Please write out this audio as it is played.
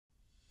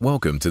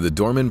Welcome to the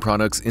Dorman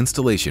Products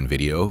installation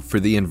video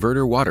for the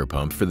inverter water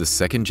pump for the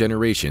second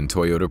generation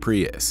Toyota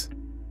Prius.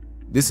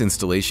 This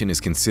installation is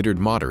considered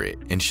moderate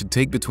and should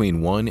take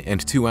between 1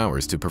 and 2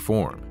 hours to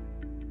perform.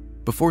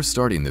 Before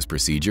starting this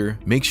procedure,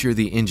 make sure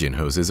the engine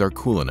hoses are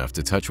cool enough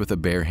to touch with a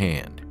bare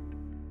hand.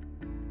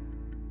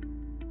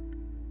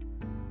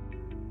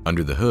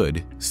 Under the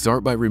hood,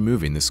 start by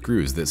removing the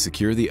screws that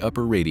secure the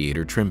upper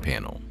radiator trim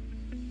panel.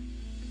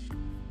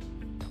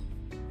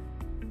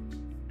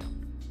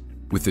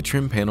 With the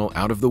trim panel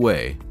out of the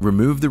way,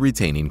 remove the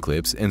retaining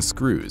clips and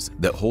screws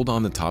that hold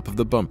on the top of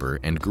the bumper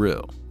and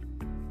grille.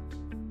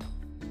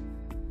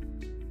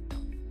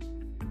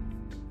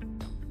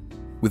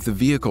 With the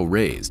vehicle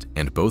raised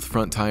and both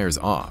front tires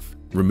off,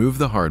 remove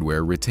the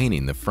hardware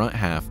retaining the front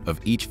half of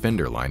each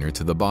fender liner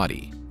to the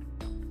body.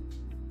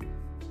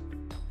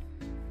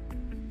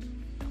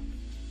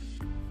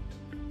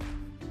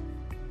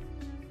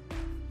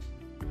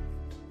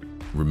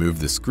 Remove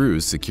the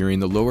screws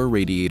securing the lower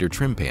radiator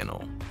trim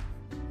panel.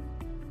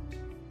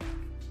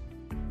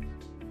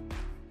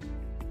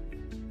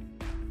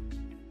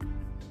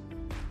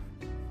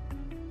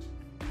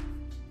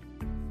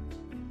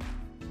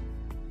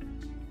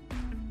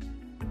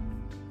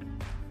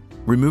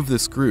 Remove the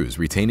screws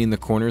retaining the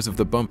corners of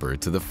the bumper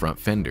to the front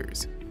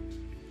fenders.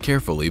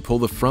 Carefully pull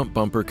the front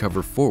bumper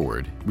cover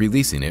forward,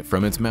 releasing it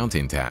from its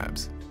mounting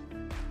tabs.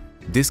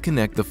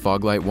 Disconnect the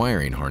fog light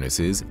wiring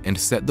harnesses and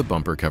set the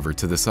bumper cover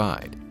to the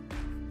side.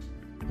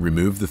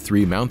 Remove the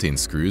 3 mounting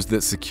screws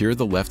that secure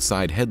the left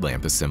side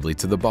headlamp assembly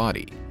to the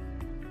body.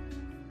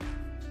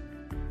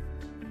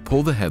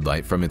 Pull the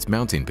headlight from its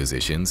mounting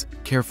positions,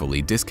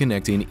 carefully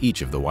disconnecting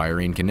each of the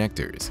wiring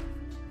connectors.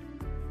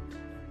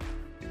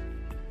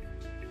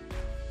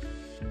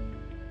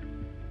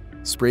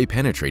 Spray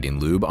penetrating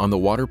lube on the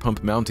water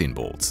pump mounting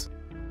bolts.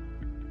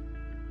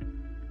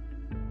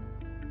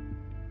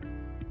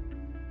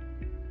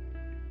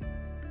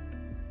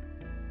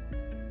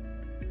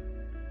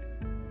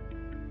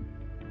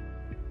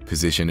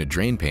 Position a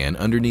drain pan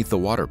underneath the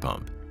water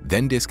pump,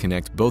 then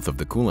disconnect both of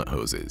the coolant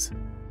hoses.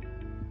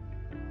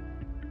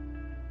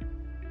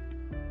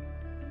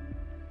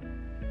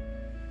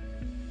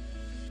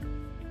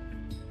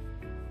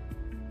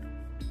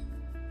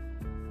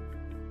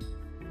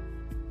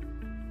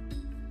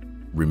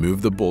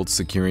 Remove the bolts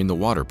securing the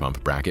water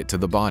pump bracket to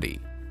the body.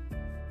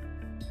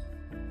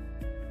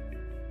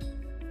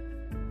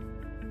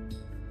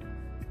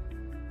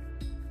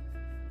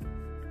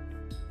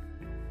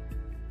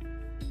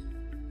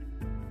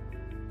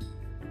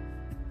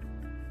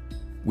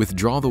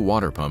 Withdraw the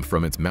water pump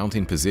from its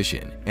mounting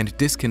position and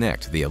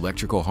disconnect the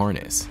electrical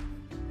harness.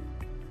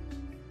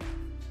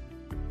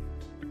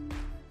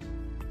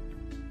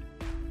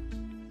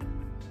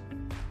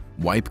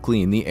 Wipe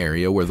clean the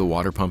area where the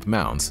water pump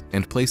mounts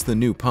and place the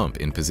new pump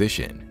in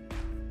position.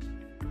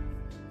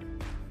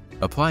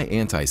 Apply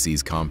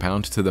anti-seize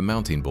compound to the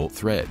mounting bolt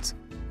threads.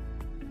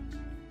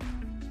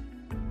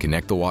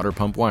 Connect the water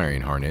pump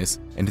wiring harness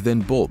and then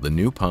bolt the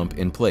new pump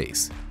in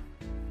place.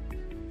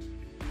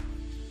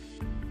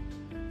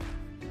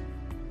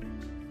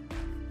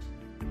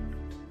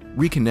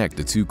 Reconnect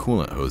the 2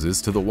 coolant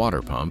hoses to the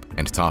water pump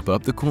and top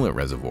up the coolant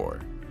reservoir.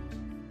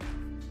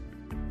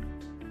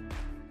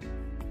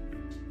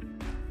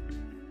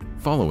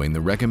 Following the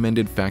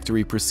recommended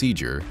factory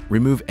procedure,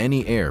 remove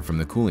any air from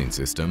the cooling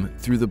system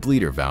through the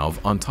bleeder valve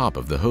on top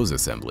of the hose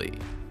assembly.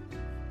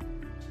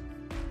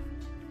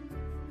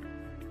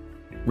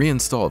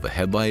 Reinstall the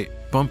headlight,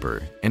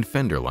 bumper, and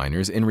fender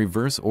liners in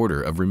reverse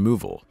order of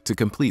removal to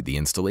complete the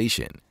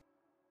installation.